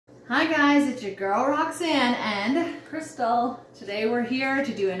Hi guys, it's your girl Roxanne and Crystal. Today we're here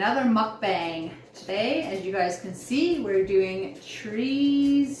to do another mukbang. Today, as you guys can see, we're doing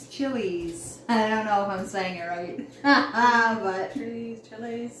Chiles. I don't know if I'm saying it right, but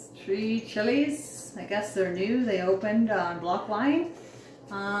Chiles. I guess they're new. They opened on Blockline.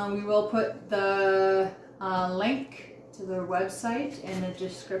 We will put the link to their website in the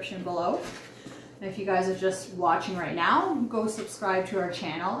description below. If you guys are just watching right now, go subscribe to our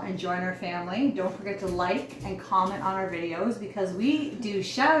channel and join our family. Don't forget to like and comment on our videos because we do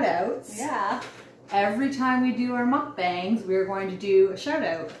shout outs. Yeah. Every time we do our mukbangs, we're going to do a shout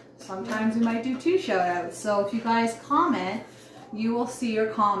out. Sometimes we might do 2 shout outs. So if you guys comment, you will see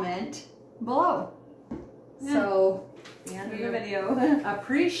your comment below. Yeah. So the end of the video.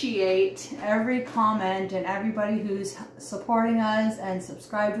 Appreciate every comment and everybody who's supporting us and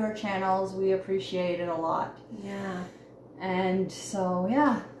subscribe to our channels. We appreciate it a lot. Yeah. And so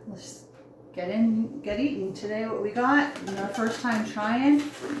yeah, let's get eating. Today what we got, our first time trying,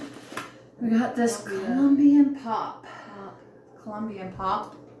 we got this Colombian pop. Colombian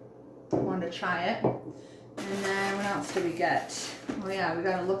pop. I wanted to try it. And then what else did we get? Oh yeah, we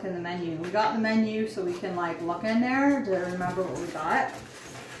gotta look in the menu. We got the menu so we can like look in there to remember what we got.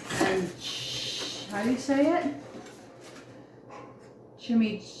 And how do you say it?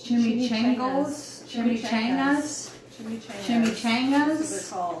 Chimichangas. Chimichangas. That's what they're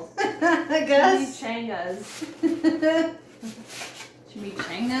called. I guess. Chimichangas.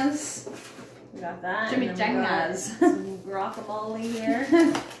 Chimichangas. We got that. Chimichangas. Some guacamole here.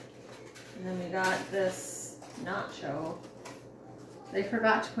 And then we got this nacho. They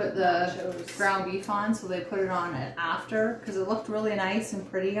forgot to put the ground beef on, so they put it on it after because it looked really nice and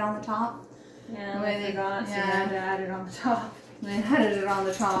pretty on the top. Yeah, they forgot, so they had to add it on the top. They added it on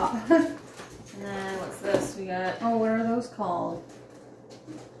the top. And then what's this? We got, oh, what are those called?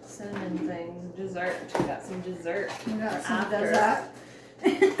 Cinnamon thing. Dessert. We got some dessert. We got some dessert.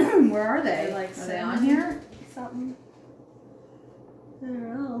 Where are they? Like, are they on here? Something. I don't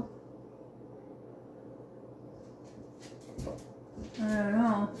know. I don't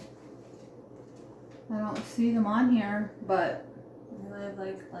know. I don't see them on here, but they have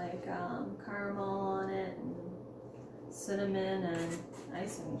like caramel on it and cinnamon and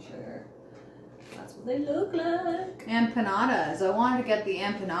icing sugar. That's what they look like. Empanadas. I wanted to get the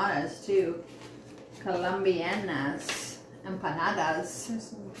empanadas too. Colombianas. Empanadas.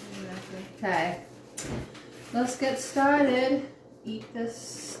 Okay. Let's get started. Eat this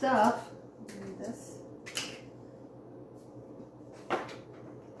stuff. Eat this.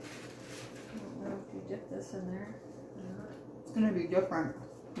 Dip this in there. It's gonna be different.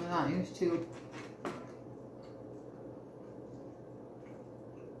 We're not used to.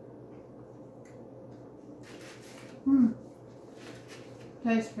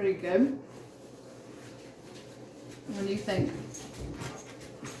 Tastes pretty good. What do you think?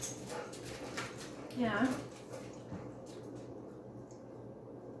 Yeah.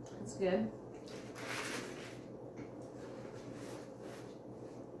 It's good.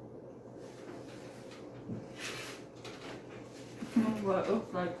 What it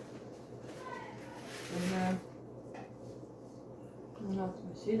looks like. And, I don't know if you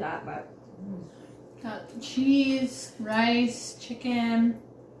can see that, but got cheese, rice, chicken.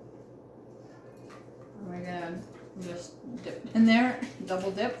 Oh my god, just dip in there,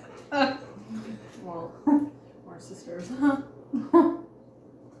 double dip. well, we're sisters.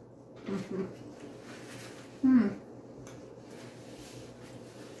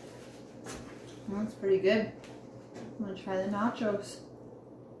 That's pretty good. I'm gonna try the nachos.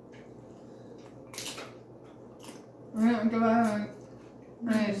 I'm gonna go ahead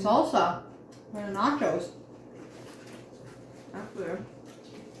and salsa for the nachos. That's weird.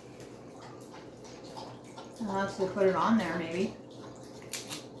 Unless they put it on there, maybe.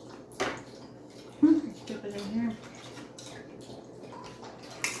 Dip it in here.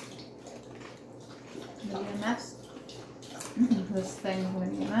 Maybe a mess. This thing's gonna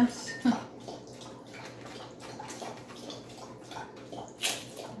be a mess.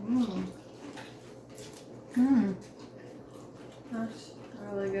 That's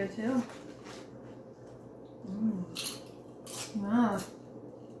really good too. Wow.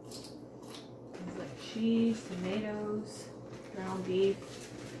 There's like cheese, tomatoes, ground beef,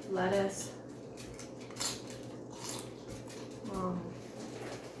 lettuce.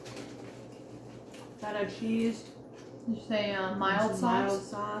 Feta cheese. Did you say mild sauce? Mild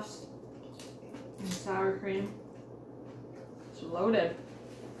sauce. And sour cream. It's loaded.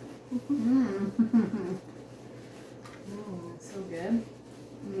 So good.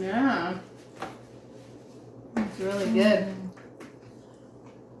 Yeah. It's really good.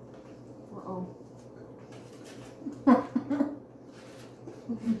 Uh-oh.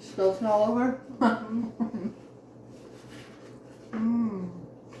 Spills all over.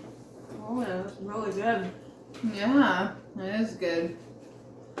 Oh yeah, that's really good. Yeah, it is good.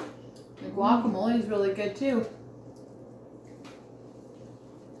 The guacamole is really good too.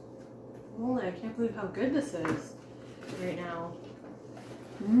 Holy, I can't believe how good this is right now.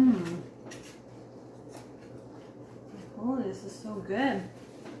 Holy, this is so good.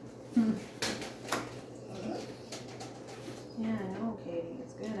 Yeah, I know, Katie.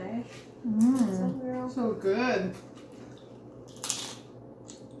 It's good, eh? So, girl. So good.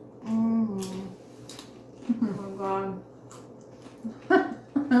 Oh my god.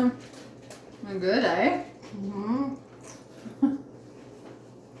 Good, eh?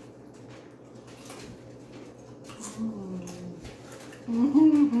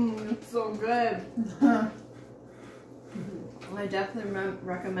 It's so good. I definitely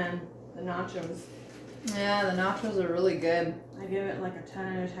recommend the nachos. Yeah, the nachos are really good. I give it like a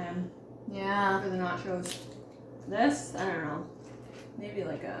 10 out of 10 Yeah. for the nachos. This, I don't know, maybe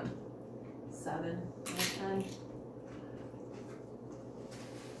like a 7 out of 10.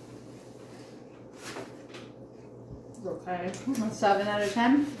 It's okay. A 7 out of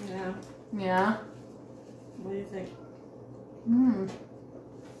 10? Yeah. Yeah. What do you think?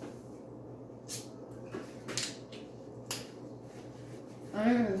 I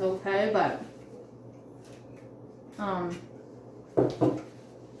think it's okay, but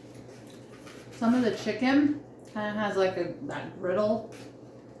some of the chicken kind of has like that griddle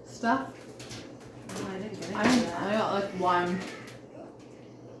stuff. Oh, I didn't get into I that. got like one.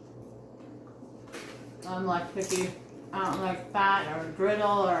 I'm like picky. I don't like fat or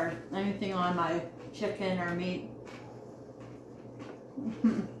griddle or anything on my chicken or meat.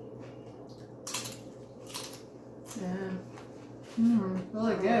 Yeah.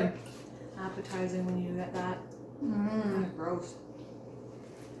 Really good. Appetizing when you get that. Kind of gross.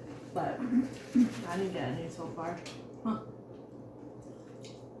 But I didn't get any so far. Huh.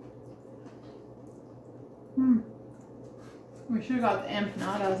 We should have got the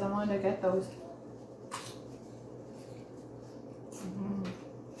empanadas. I wanted to get those.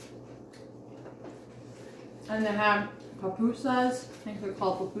 And they have pupusas. I think they're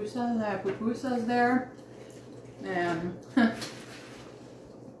called pupusas. They have pupusas there. And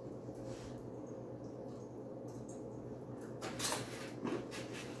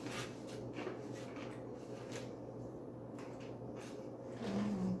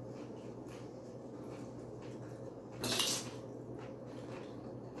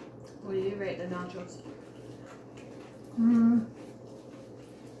What do you rate the nachos?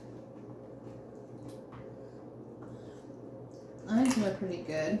 I think they're pretty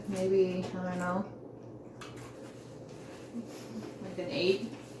good. Maybe, I don't know, like an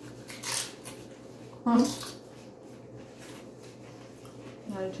 8. Out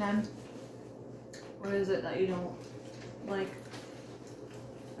of 10. What is it that you don't like?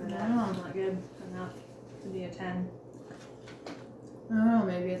 Or I that don't know. not good enough to be a 10? I don't know,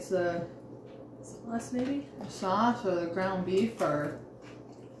 maybe it's the Less maybe? sauce or the ground beef or...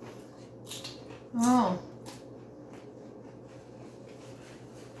 Oh.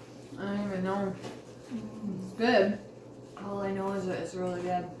 I don't even know. It's good. All I know is that it's really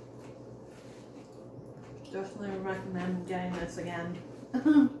good. Definitely recommend getting this again.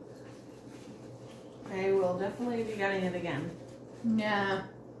 I will definitely be getting it again. Yeah.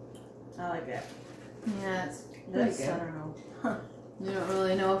 I like it. Yeah, it's pretty This, good. I don't know. You don't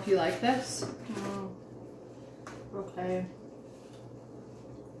really know if you like this? Okay.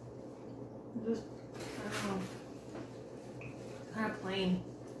 Just, I don't know. Kind of plain.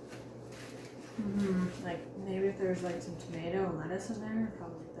 Like, maybe if there's like some tomato and lettuce in there,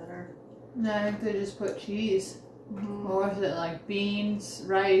 probably better. No, I think they just put cheese. Or was it like beans,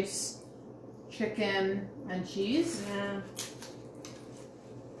 rice, chicken, and cheese? Yeah.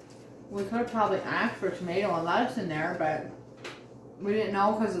 We could have probably asked for tomato and lettuce in there, but we didn't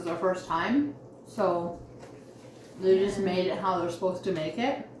know because it's our first time. So they just made it how they're supposed to make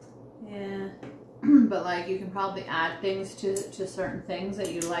it. Yeah. But like you can probably add things to certain things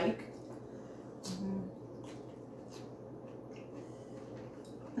that you like.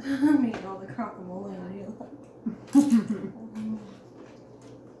 I'm eating all the guacamole on you.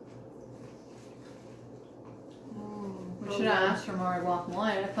 We should have asked for more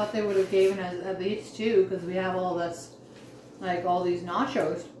guacamole. I thought they would have given us at least 2 because we have all this, like all these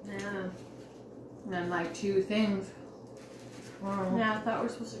nachos Yeah. and like 2 things. Yeah, I thought we were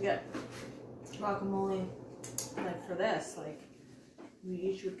supposed to get guacamole, like for this, like we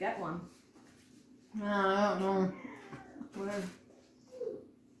each would get one. I don't know. Where?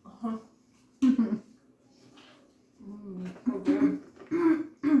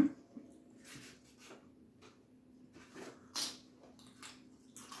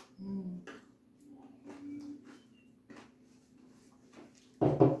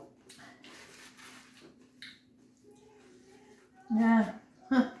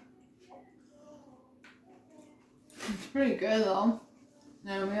 pretty good though.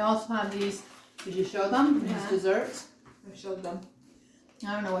 And we also have these. Did you show them? Yeah. These desserts. I showed them.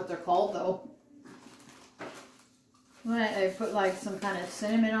 I don't know what they're called though. I put like some kind of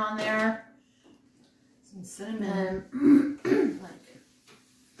cinnamon on there. Some cinnamon. And Like,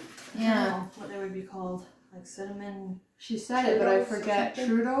 yeah. I don't know what they would be called. Like cinnamon. She said it, but I Trudeau's or forget.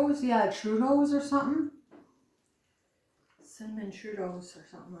 something? Trudeau's? Yeah, Trudeau's or something. Cinnamon Trudeau's or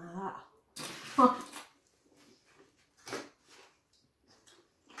something like that. Huh.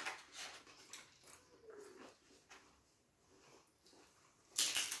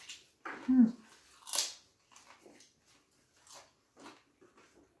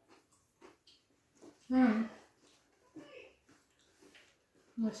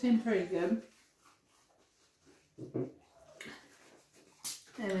 They seem pretty good.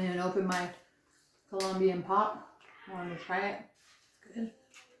 And then open my Colombian pop. I want to try it. Good.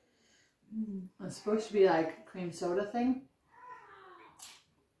 It's supposed to be like a cream soda thing.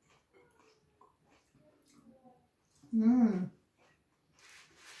 Mmm.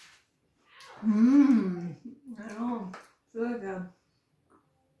 Mmm. I know. It's really good.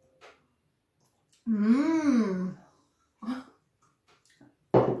 Mmm.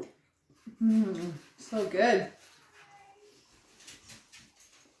 Mmm. So good.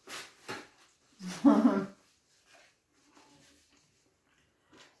 Yeah.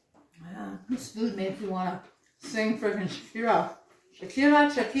 This food makes me want to sing freaking Shakira.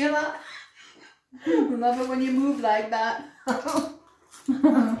 Shakira, Shakira. I love it when you move like that.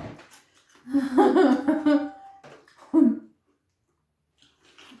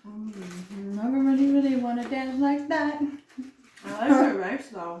 Everybody really want to dance like that. I like their rice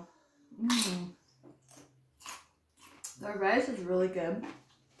though. Their rice is really good.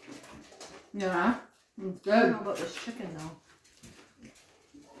 Yeah, it's I don't good. know about this chicken though.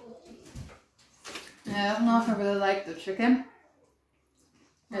 Yeah, I don't know if I really like the chicken.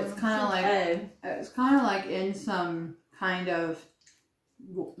 It's kind of like it's kind of like in some kind of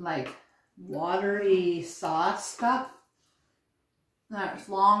like watery sauce stuff. That's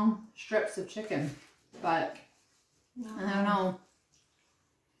long strips of chicken, but I don't know.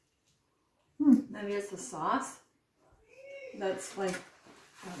 Maybe it's the sauce that's like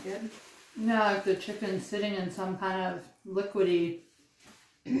not good. Yeah, like the chicken sitting in some kind of liquidy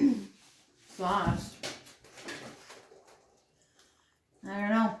sauce. I don't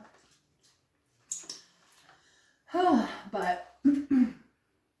know. But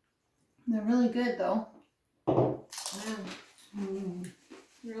they're really good though. Yeah.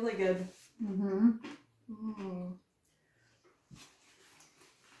 Really good.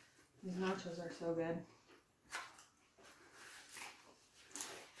 These nachos are so good.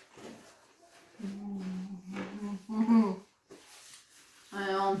 I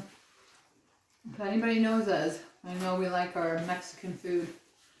know. If anybody knows us, I know we like our Mexican food.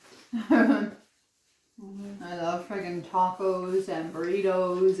 I love friggin' tacos and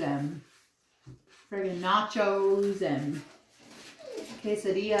burritos and friggin' nachos and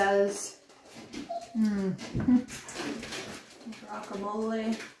quesadillas.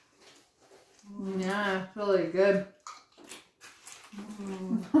 Guacamole. Yeah, it's really good.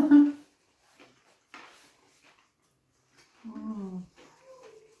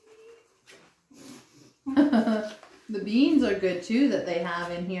 The beans are good too that they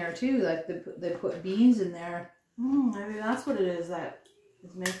have in here too. Like they put beans in there. Maybe that's what it is that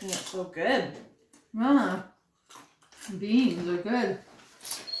is making it so good. Yeah, beans are good.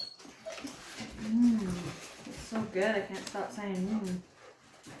 It's so good. I can't stop saying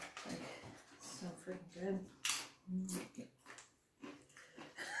Like, it's so freaking good.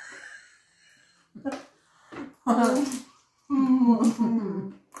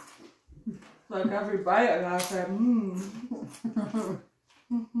 Like every bite I gotta say,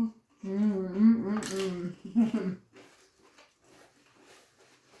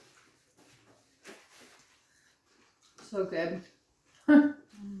 So good.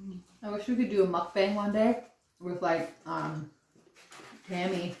 I wish we could do a mukbang one day with like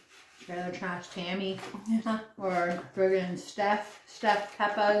Tammy, Trailer Trash Tammy, or friggin' Steph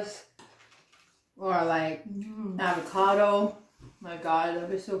Peppas, or like avocado. My God, that'd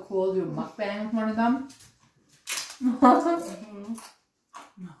be so cool to do a mukbang with one of them.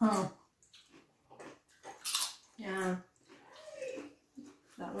 Yeah,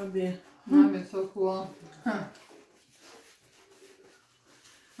 that would be so cool.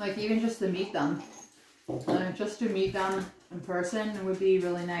 Like even just to meet them, just to meet them in person would be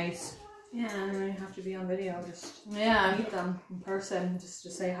really nice. Yeah, and then you have to be on video, just Yeah, meet them in person, just to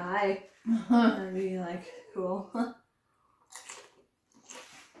say hi. That'd be like cool.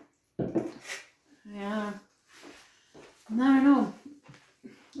 Yeah. I don't know.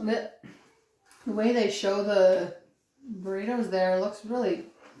 The way they show the burritos there looks really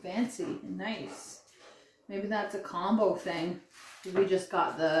fancy and nice. Maybe that's a combo thing. We just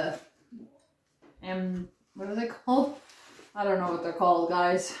got the what are they called? I don't know what they're called,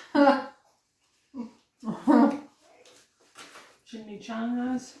 guys.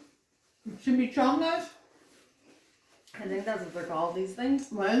 Chimichangas. Chimichangas? I think that's what they're called, these things.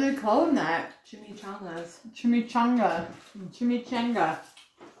 Why are they calling that? Chimichangas. Chimichanga. Chimichanga.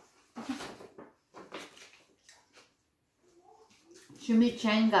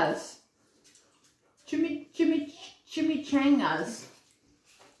 Chimichangas. Chimichangas.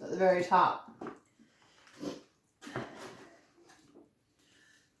 At the very top.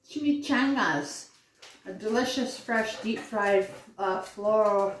 Chimichangas. A delicious, fresh, deep-fried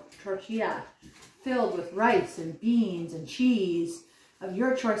floral tortilla filled with rice and beans and cheese of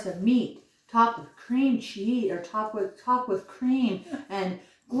your choice of meat, topped with cream cheese, or topped with cream and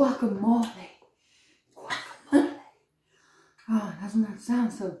guacamole. Guacamole. Oh, doesn't that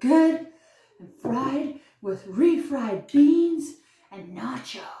sound so good? And fried with refried beans and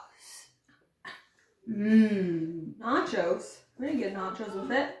nachos. Mmm. Nachos? We didn't get nachos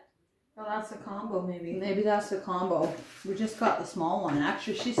with it. Oh, that's the combo, maybe. Maybe that's the combo. We just got the small one.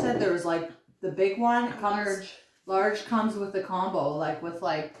 Actually, she said there was like the big one. Large comes with the combo, like with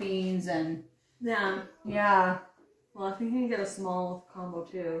like beans and... Yeah. Yeah. Well, I think you can get a small combo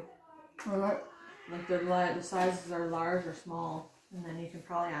too. Like the sizes are large or small, and then you can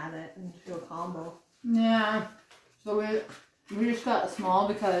probably add it into a combo. Yeah. So we just got the small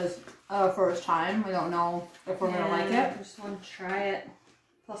because first time. We don't know if we're gonna like it. I just want to try it.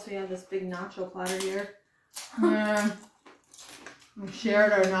 Plus we have this big nacho platter here. Yeah. We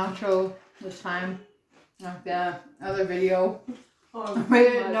shared our nacho this time. Like the other video. Oh, we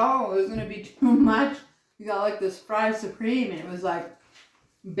didn't know it was gonna be too much. We got like this fried supreme and it was like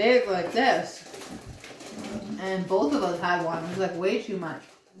big like this. And both of us had one. It was like way too much.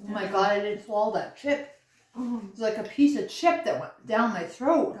 Oh my god, I didn't swallow that chip. It was like a piece of chip that went down my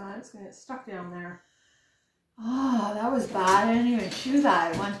throat. God, it's gonna get stuck down there. Oh, that was bad. I didn't even chew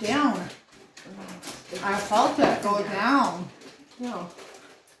that. It went down. I felt it go down. No.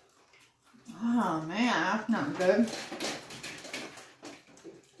 Oh man, that's not good.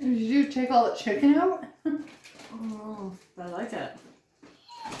 Did you take all the chicken out? Oh, I like it.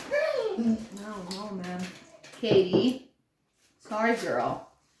 No, man. Katie. Sorry, girl.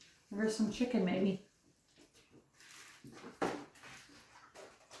 There's some chicken, maybe. Oh,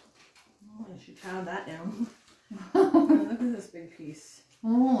 I should chow that down. Look at this big piece.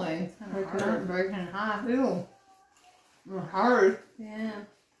 Holy. Hard. Breaking in half. Ew. Hard. Yeah.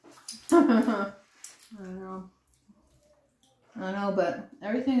 I I don't know. know, but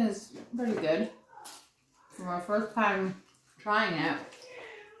everything is pretty good. For my first time trying it,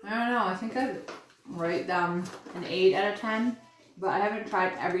 I don't know, I think I'd rate them an 8 out of 10, but I haven't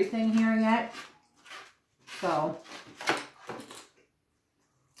tried everything here yet, so.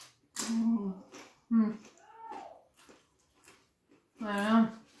 I don't know.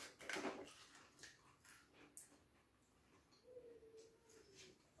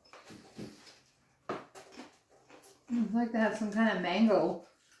 It's like they have some kind of mango.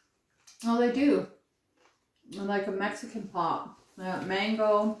 Oh, they do. Like a Mexican pop. They got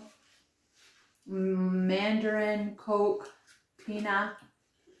mango, mandarin, coke, pina,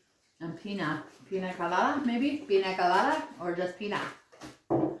 and pina. Pina colada, maybe? Pina colada, or just pina.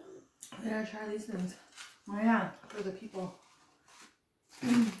 I gotta try these things. Oh yeah. For the people.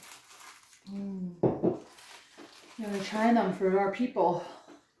 We're gonna try them for our people.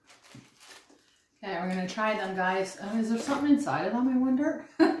 Okay, we're gonna try them, guys. Is there something inside of them, I wonder?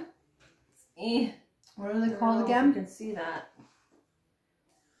 What are they called again? You can see that.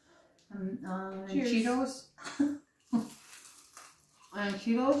 Cheetos? And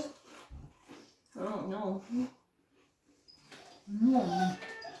Cheetos? I don't know.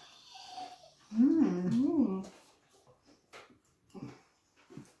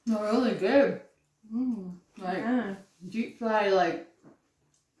 They're really good. Like, Yeah. deep fry, like,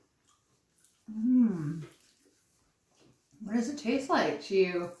 what does it taste like to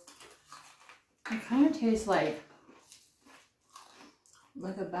you? It kind of tastes like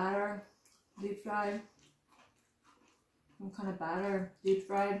a batter, deep fried. Some kind of batter, deep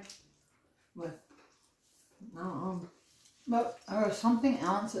fried with, I don't know. but there's something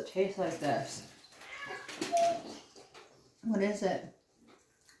else that tastes like this. What is it?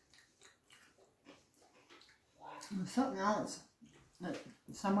 There's something else that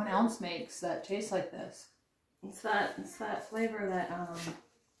someone else makes that tastes like this. It's that flavor that,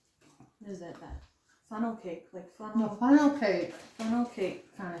 what is it? That funnel cake, like No, funnel cake. funnel cake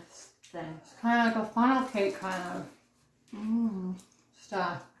kind of thing. It's kind of like a funnel cake kind of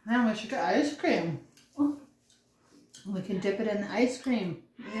stuff. Man, we should get ice cream. Oh. We can dip it in the ice cream.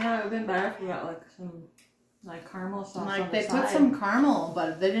 Yeah, it would have been better if we got like some like caramel sauce Like on they the put side. some caramel,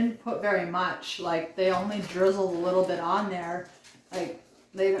 but they didn't put very much. Like they only drizzled a little bit on there. Like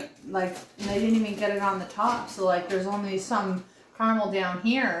they didn't even get it on the top. So like there's only some caramel down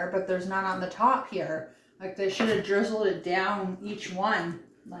here, but there's none on the top here. Like they should have drizzled it down each one.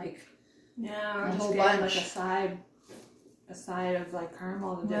 Like Yeah, or a just whole get like bunch. a side of like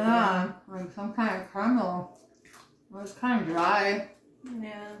caramel to dip Yeah, like some kind of caramel. It was kind of dry. in.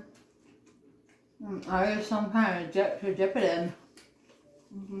 Yeah. I used some kind of dip to dip it in.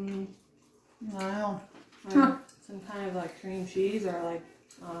 Mhm. I don't know. Or some kind of like cream cheese or like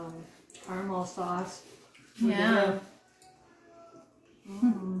caramel sauce. Yeah.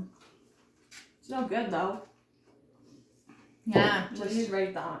 Mm-hmm. So good though. Yeah. What do you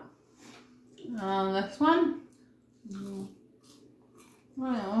rate that? This one? Mm-hmm. I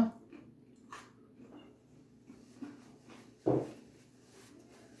don't know.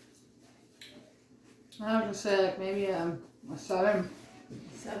 I have to say like maybe a 7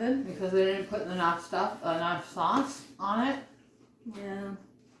 7? because they didn't put enough sauce on it. Yeah.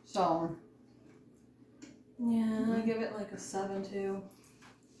 So Yeah, I give it like a 7 too.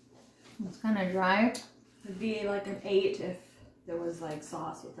 it's kind of dry. It'd be like an 8 if there was like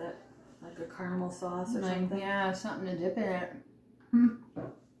sauce with it. Like a caramel sauce or Like, something. yeah, something to dip in it.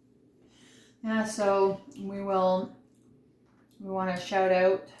 Yeah, so we want to shout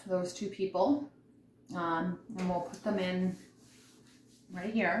out those 2 people. And we'll put them in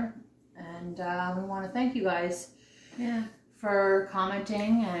right here. And we want to thank you guys for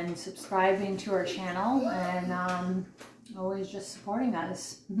commenting and subscribing to our channel and always just supporting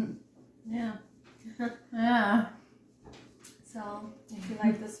us. Yeah. Yeah. So if you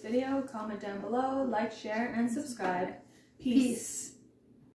like this video, comment down below, like, share, and subscribe. Peace.